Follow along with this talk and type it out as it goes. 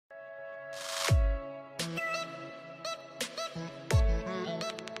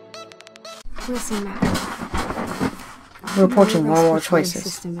Listen, Matt. We're approaching more and more The choices.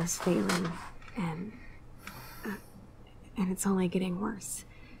 system is failing, and it's only getting worse.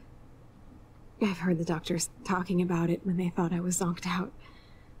 I've heard the doctors talking about it when they thought I was zonked out.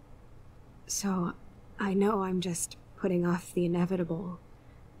 So, I know I'm just putting off the inevitable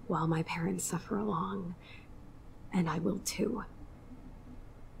while my parents suffer along, and I will too.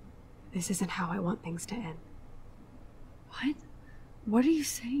 This isn't how I want things to end. What? What are you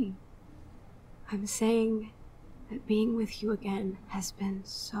saying? I'm saying that being with you again has been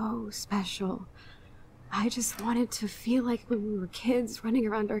so special. I just wanted to feel like when we were kids running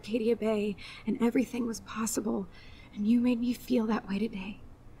around Arcadia Bay and everything was possible, and you made me feel that way today.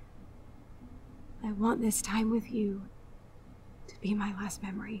 I want this time with you to be my last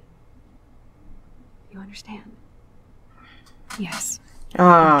memory. You understand? Yes.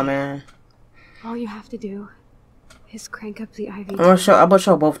 Oh man. All you have to do is crank up the IV. I'm gonna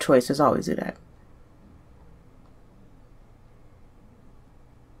show both choices. I always do that.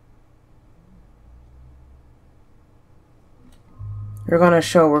 We're gonna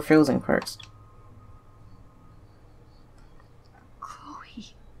show refusing first.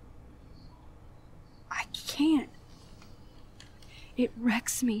 Chloe. I can't. It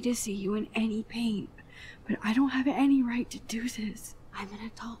wrecks me to see you in any pain, but I don't have any right to do this. I'm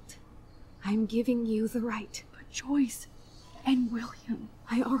an adult. I'm giving you the right. But Joyce and William.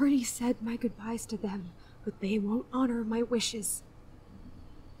 I already said my goodbyes to them, but they won't honor my wishes.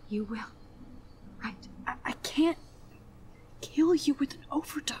 You will, right? I can't kill you with an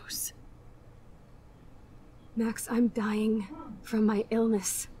overdose. Max, I'm dying from my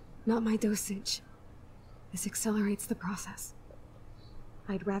illness, not my dosage. This accelerates the process.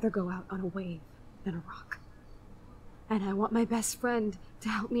 I'd rather go out on a wave than a rock. And I want my best friend to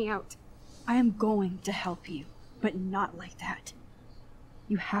help me out. I am going to help you, but not like that.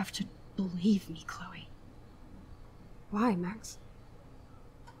 You have to believe me, Chloe. Why, Max?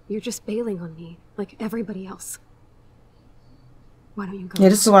 You're just bailing on me, like everybody else. Why don't you go? Yeah,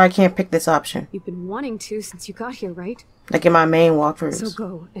 this is why I can't pick this option. You've been wanting to since you got here, right? Like in my main walkthroughs. So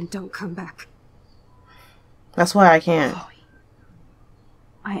go and don't come back. That's why I can't. Chloe,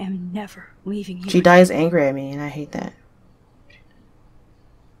 I am never leaving you. She dies angry at me, and I hate that.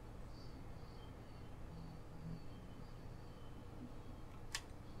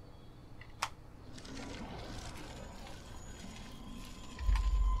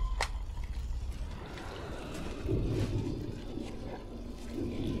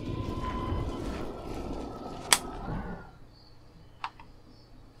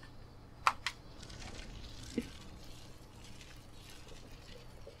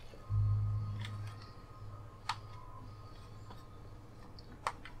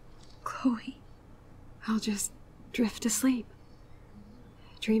 Chloe. I'll just drift asleep,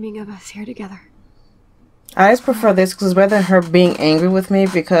 dreaming of us here together. I just prefer this because rather than her being angry with me,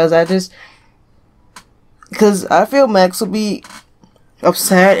 because I feel Max will be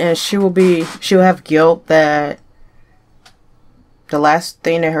upset and she'll have guilt that the last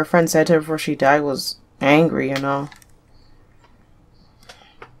thing that her friend said to her before she died was angry, you know.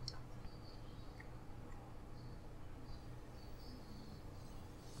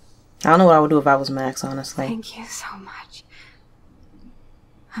 I don't know what I would do if I was Max, honestly. Thank you so much.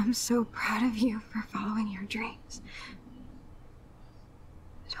 I'm so proud of you for following your dreams.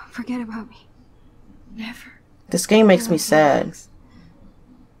 Don't forget about me. Never. This game makes me sad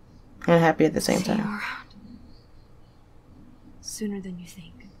and happy at the same See you time. around. Sooner than you think.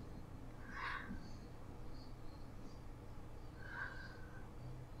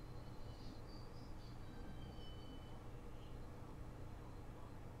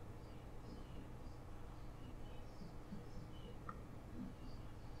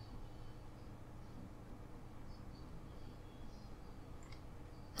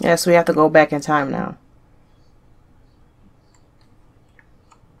 Yes, we have to go back in time now.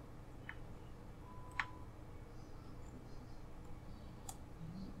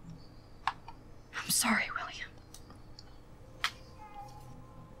 I'm sorry, William.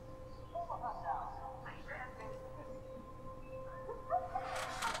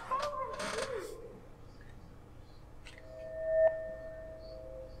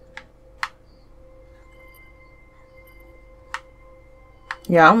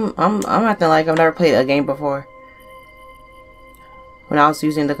 Yeah, I'm acting like I've never played a game before. When I was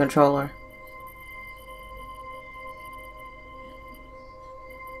using the controller.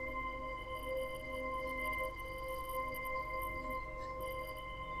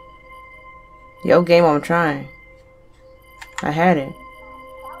 Yo, game, I'm trying. I had it.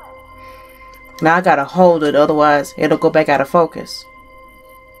 Now I gotta hold it, otherwise it'll go back out of focus.